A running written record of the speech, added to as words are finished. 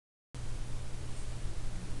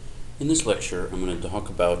In this lecture, I'm going to talk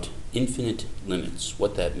about infinite limits,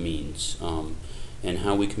 what that means, and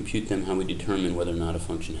how we compute them, how we determine whether or not a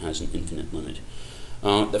function has an infinite limit.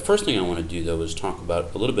 The first thing I want to do, though, is talk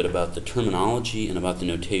about a little bit about the terminology and about the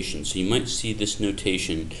notation. So you might see this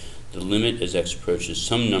notation, the limit as x approaches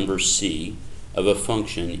some number c of a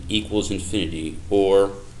function equals infinity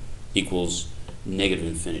or equals negative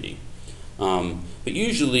infinity. But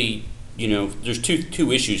usually, there's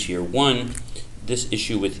two issues here. One, this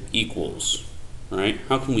issue with equals, right?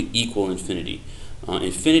 How can we equal infinity?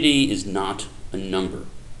 Infinity is not a number,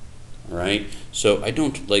 all right? So I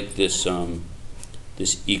don't like this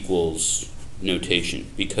this equals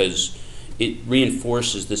notation because it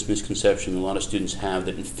reinforces this misconception a lot of students have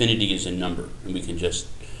that infinity is a number, and we can just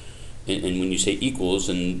and when you say equals,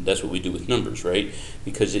 and that's what we do with numbers, right?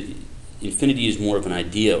 Because infinity is more of an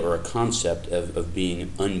idea or a concept of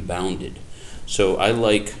being unbounded. So I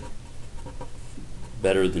like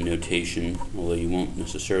better the notation, although you won't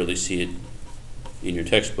necessarily see it in your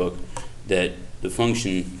textbook, that the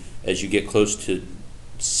function, as you get close to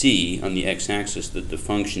c on the x-axis, that the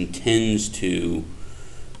function tends to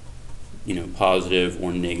positive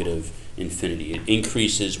or negative infinity. It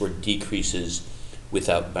increases or decreases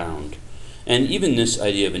without bound. And even this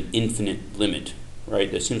idea of an infinite limit,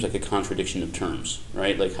 right, that seems like a contradiction of terms,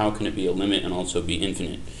 right? Like, how can it be a limit and also be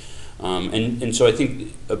infinite? And so I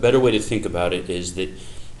think a better way to think about it is that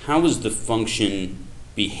how is the function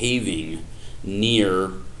behaving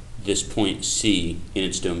near this point c in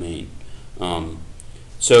its domain?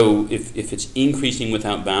 So if it's increasing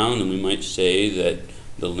without bound, then we might say that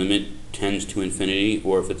the limit tends to infinity,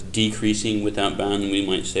 or if it's decreasing without bound, then we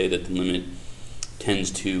might say that the limit tends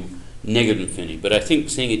to negative infinity. But I think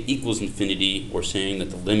saying it equals infinity or saying that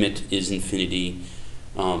the limit is infinity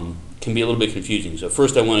can be a little bit confusing. So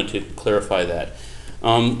first I wanted to clarify that.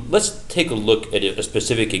 Let's take a look at a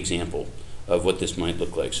specific example of what this might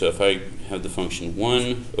look like. So if I have the function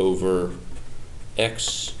 1 over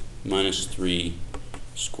x minus 3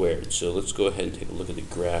 squared. So let's go ahead and take a look at the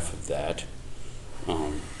graph of that.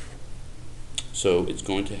 So it's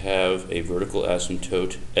going to have a vertical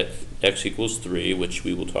asymptote at x equals 3, which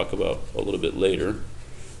we will talk about a little bit later.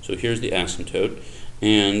 So here's the asymptote,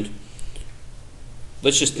 and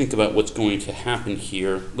let's just think about what's going to happen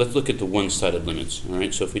here. Let's look at the one-sided limits. All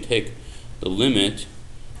right. So if we take the limit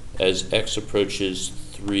as x approaches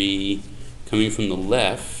 3 coming from the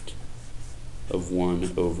left of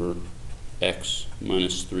 1 over x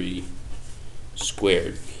minus 3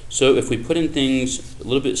 squared. So if we put in things a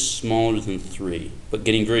little bit smaller than 3, but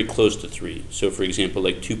getting very close to 3, so for example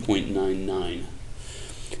like 2.99,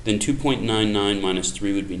 then 2.99 minus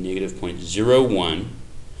 3 would be negative 0.01,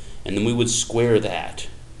 and then we would square that,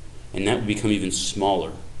 and that would become even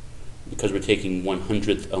smaller because we're taking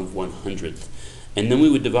 1/100th of 1/100th. And then we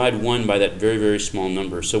would divide 1 by that very, very small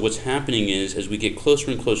number. So what's happening is, as we get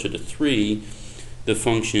closer and closer to 3, the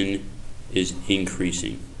function is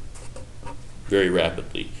increasing very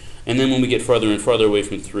rapidly. And then when we get farther and farther away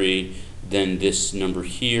from 3, then this number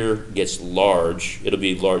here gets large. It'll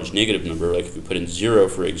be a large negative number. Like if we put in 0,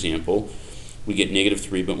 for example, we get negative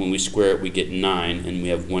 3, but when we square it, we get 9, and we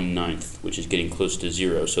have 1/9, which is getting close to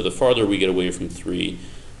 0. So the farther we get away from 3,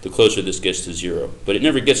 the closer this gets to 0. But it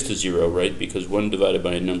never gets to 0, right? Because 1 divided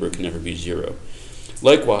by a number can never be 0.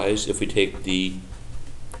 Likewise, if we take the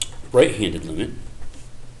right-handed limit,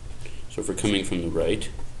 so if we're coming from the right,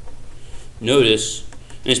 notice,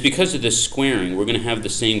 and it's because of this squaring, we're going to have the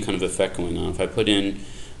same kind of effect going on. If I put in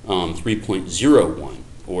 3.01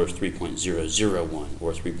 or 3.001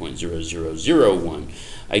 or 3.0001,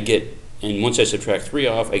 I get, and once I subtract 3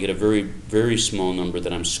 off, I get a very, very small number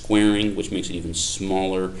that I'm squaring, which makes it even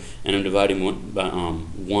smaller, and I'm dividing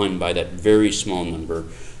 1 by that very small number,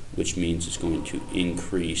 which means it's going to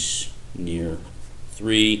increase near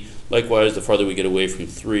 3. Likewise, the farther we get away from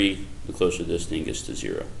 3, the closer this thing gets to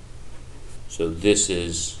 0. So this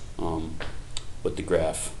is what the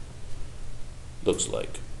graph looks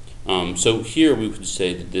like. So here we would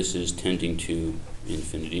say that this is tending to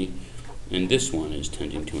infinity, and this one is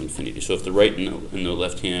tending to infinity. So if the right and the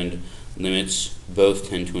left-hand limits both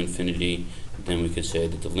tend to infinity, then we could say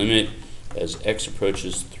that the limit as x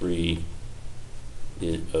approaches 3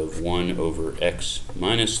 of 1 over x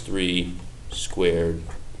minus 3 squared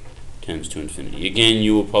tends to infinity. Again,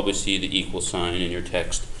 you will probably see the equal sign in your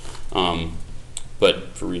text.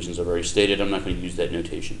 But for reasons I've already stated, I'm not going to use that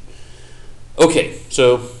notation. Okay,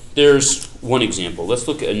 so there's one example. Let's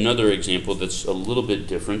look at another example that's a little bit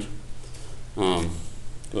different. Go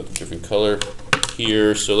with a different color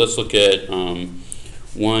here. So let's look at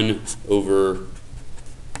 1 over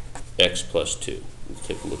x plus 2. Let's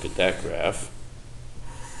take a look at that graph.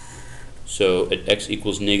 So at x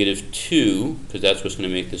equals -2, because that's what's going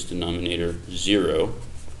to make this denominator 0,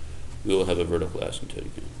 we will have a vertical asymptote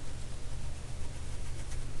again.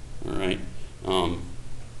 All right.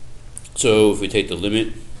 So if we take the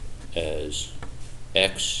limit as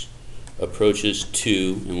x approaches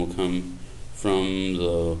 2, and we'll come from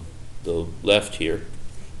the left here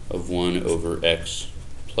of 1 over x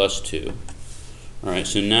plus 2. All right,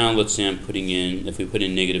 so now let's say I'm putting in, if we put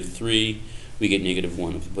in -3, we get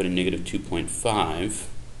 -1. If we put in -2.5,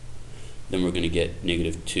 then we're going to get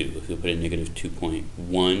 -2. If we put in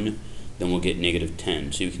 -2.1, then we'll get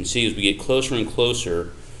 -10. So you can see as we get closer and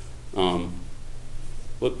closer,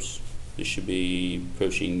 whoops, this should be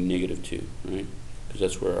approaching -2, right? Because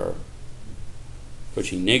that's where our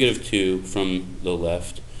approaching -2 from the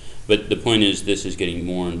left. But the point is, this is getting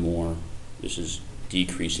more and more. This is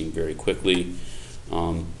decreasing very quickly.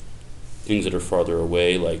 Things that are farther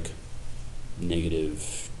away, like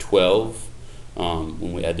 -12,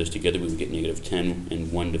 when we add those together, we would get -10,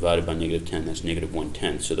 and 1 divided by -10, that's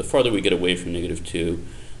 -1/10. So the farther we get away from -2,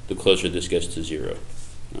 the closer this gets to 0.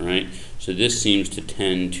 All right. So this seems to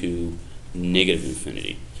tend to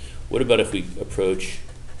 -infinity. What about if we approach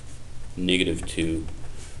 -2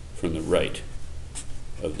 from the right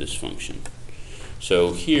of this function?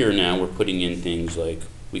 So here now we're putting in things like,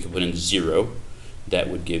 we could put in 0, that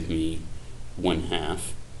would give me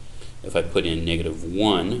 1/2. If I put in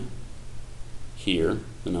 -1 here,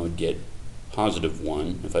 then I would get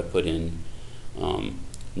 +1. If I put in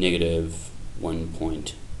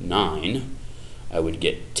 -1.9, I would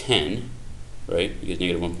get 10, right? Because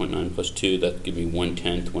 -1.9 plus 2, that would give me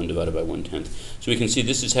 1/10, 1 divided by 1/10. So we can see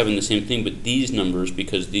this is having the same thing, but these numbers,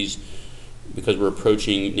 because we're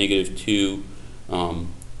approaching -2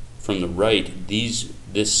 from the right,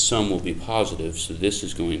 this sum will be positive, so this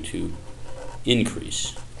is going to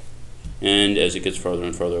increase. And as it gets farther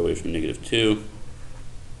and farther away from -2,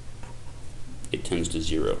 it tends to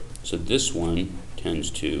 0. So this one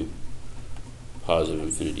tends to positive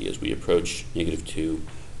infinity as we approach -2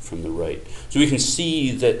 from the right. So we can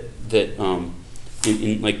see that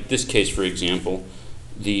in like this case, for example,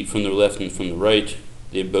 from the left and from the right,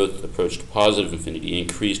 they both approached positive infinity,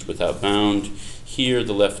 increased without bound. Here,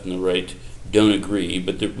 the left and the right don't agree,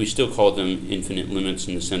 but we still call them infinite limits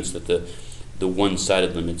in the sense that the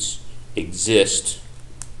one-sided limits exist,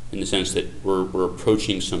 in the sense that we're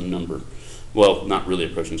approaching some number. Well, not really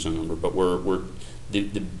approaching some number, but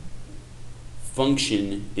the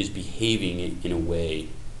function is behaving in a way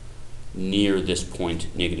near this point,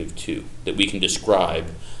 -2, that we can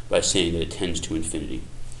describe by saying that it tends to infinity.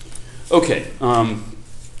 Okay,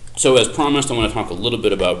 so as promised, I want to talk a little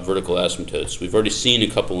bit about vertical asymptotes. We've already seen a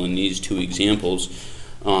couple in these two examples.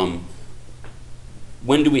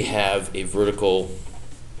 When do we have a vertical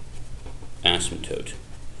asymptote?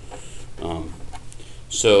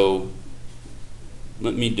 So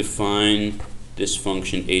let me define this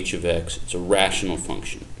function h of x. It's a rational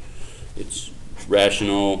function. It's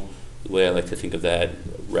rational, the way I like to think of that,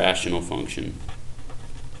 rational function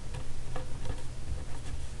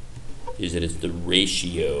is that it's the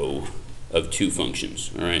ratio of two functions.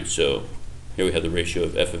 All right, so here we have the ratio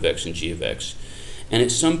of f of x and g of x. And at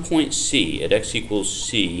some point c, at x equals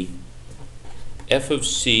c, f of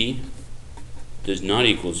c does not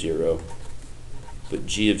equal 0, but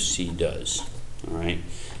g of c does. All right,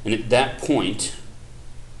 and at that point,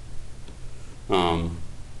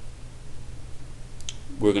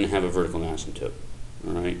 we're going to have a vertical asymptote.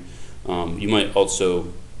 All right, you might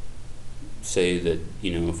also say that,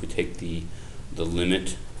 if we take the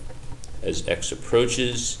limit as x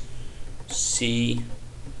approaches c,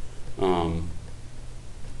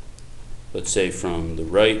 let's say from the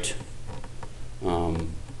right,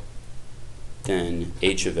 then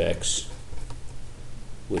h of x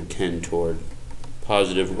would tend toward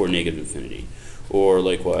positive or negative infinity. Or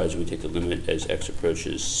likewise, we take the limit as x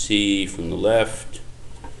approaches c from the left,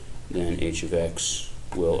 then h of x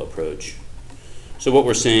will approach. So what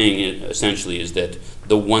we're saying essentially is that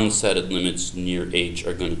the one-sided limits near h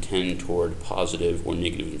are going to tend toward positive or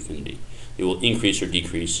negative infinity. They will increase or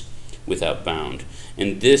decrease without bound.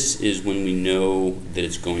 And this is when we know that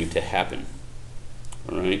it's going to happen.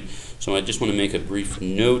 All right? So I just want to make a brief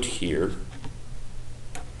note here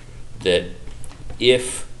that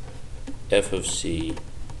if f of c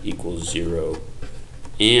equals 0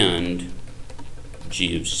 and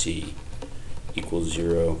g of c equals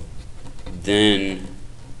 0, then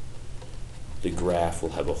the graph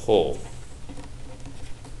will have a hole.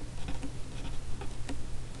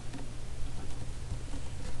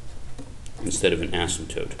 Instead of an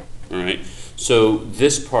asymptote. All right. So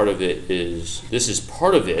this is part of it,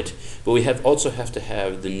 but we also have to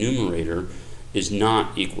have the numerator is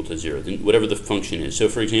not equal to 0, whatever the function is. So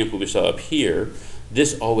for example, we saw up here,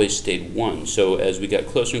 this always stayed 1. So as we got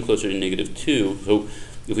closer and closer to -2, so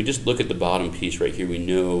if we just look at the bottom piece right here, we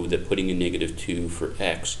know that putting in -2 for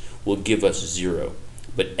x will give us 0.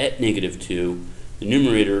 But at -2, the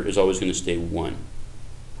numerator is always going to stay 1.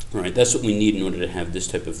 All right, that's what we need in order to have this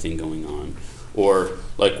type of thing going on. Or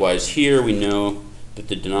likewise here, we know that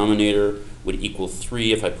the denominator would equal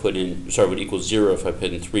 3 if I put in, would equal 0 if I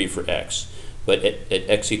put in 3 for x. But at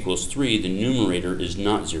x equals 3, the numerator is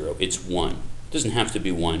not 0, it's 1. It doesn't have to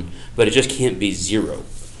be 1, but it just can't be 0.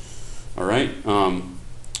 All right?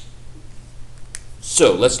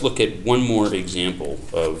 So let's look at one more example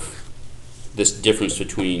of this difference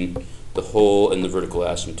between the whole and the vertical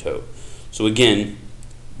asymptote. So again,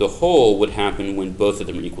 the whole would happen when both of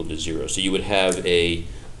them are equal to 0. So you would have a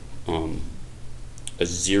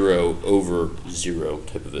 0 over 0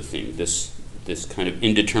 type of a thing, this kind of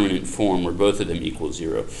indeterminate form where both of them equal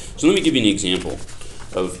 0. So let me give you an example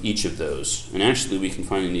of each of those. And actually we can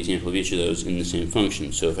find an example of each of those in the same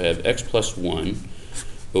function. So if I have x plus 1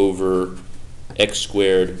 over x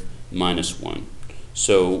squared minus 1.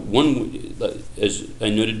 So as I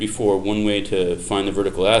noted before, one way to find the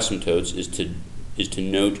vertical asymptotes is to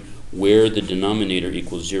note where the denominator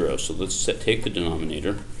equals 0. So let's take the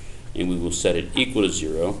denominator and we will set it equal to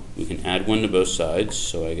 0. We can add 1 to both sides,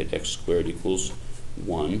 so I get x squared equals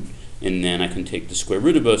 1. And then I can take the square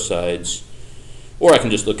root of both sides, or I can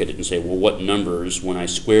just look at it and say, well, what numbers, when I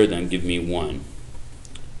square them, give me 1?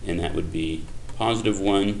 And that would be positive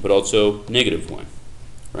 1, but also -1.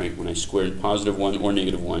 Right? When I square positive 1 or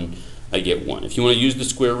 -1, I get 1. If you want to use the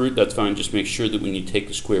square root, that's fine. Just make sure that when you take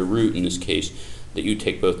the square root, in this case, that you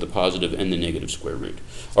take both the positive and the negative square root.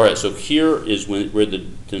 All right, so here is where the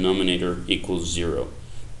denominator equals 0.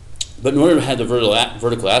 But in order to have the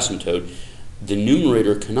vertical asymptote, the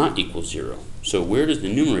numerator cannot equal 0. So where does the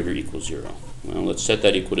numerator equal 0? Well, let's set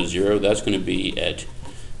that equal to 0. That's going to be at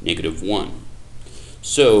 -1.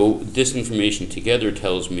 So this information together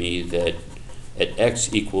tells me that at x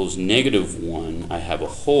equals -1, I have a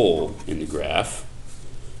hole in the graph,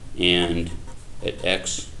 and at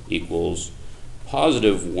x equals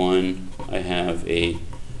 +1, I have a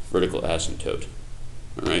vertical asymptote.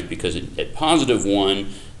 All right, because at +1,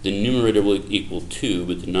 the numerator will equal 2,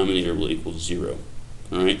 but the denominator will equal 0.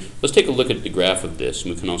 All right, let's take a look at the graph of this,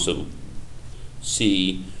 and we can also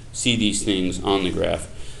see these things on the graph.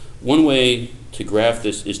 One way to graph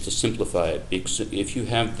this is to simplify it, because if you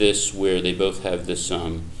have this where they both have this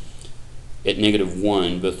at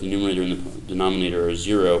 -1, both the numerator and the denominator are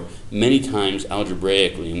 0, many times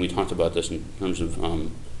algebraically, and we talked about this in terms of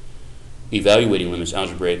evaluating limits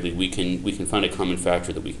algebraically, we can find a common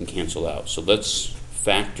factor that we can cancel out. So let's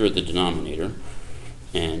factor the denominator,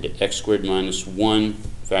 and x squared minus 1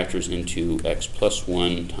 factors into x plus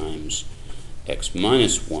 1 times x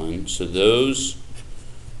minus 1. So those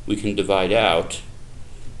we can divide out,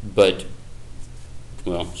 but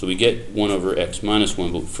well, so we get 1 over x minus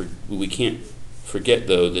 1, but we can't forget,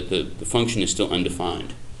 though, that the function is still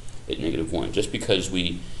undefined at -1. Just because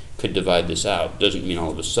we could divide this out doesn't mean all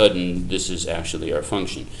of a sudden this is actually our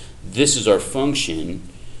function. This is our function,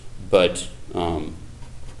 but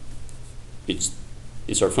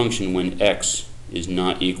it's our function when x is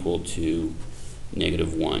not equal to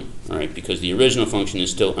 -1, all right, because the original function is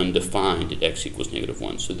still undefined at x equals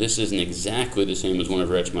 -1. So this isn't exactly the same as 1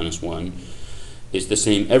 over x minus 1. It's the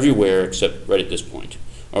same everywhere except right at this point.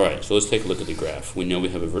 All right, so let's take a look at the graph. We know we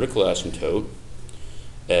have a vertical asymptote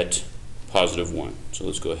at +1. So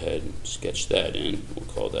let's go ahead and sketch that in.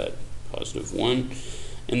 We'll call that +1.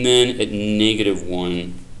 And then at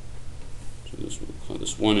 -1, so we'll call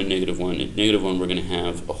this 1 and -1. At -1, we're going to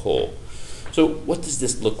have a hole. So what does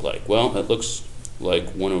this look like? Well, it looks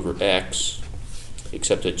like 1 over x,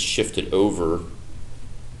 except it's shifted over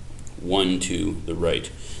 1 to the right.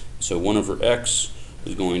 So 1 over x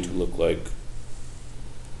is going to look like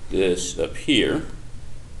this up here.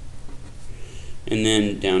 And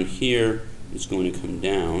then down here, it's going to come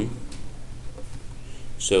down.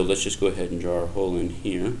 So let's just go ahead and draw our hole in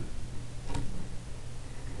here,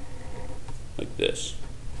 like this.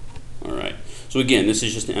 All right. So again, this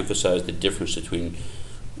is just to emphasize the difference between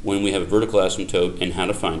when we have a vertical asymptote and how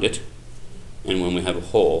to find it, and when we have a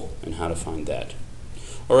hole and how to find that.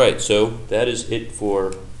 All right, so that is it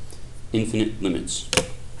for infinite limits.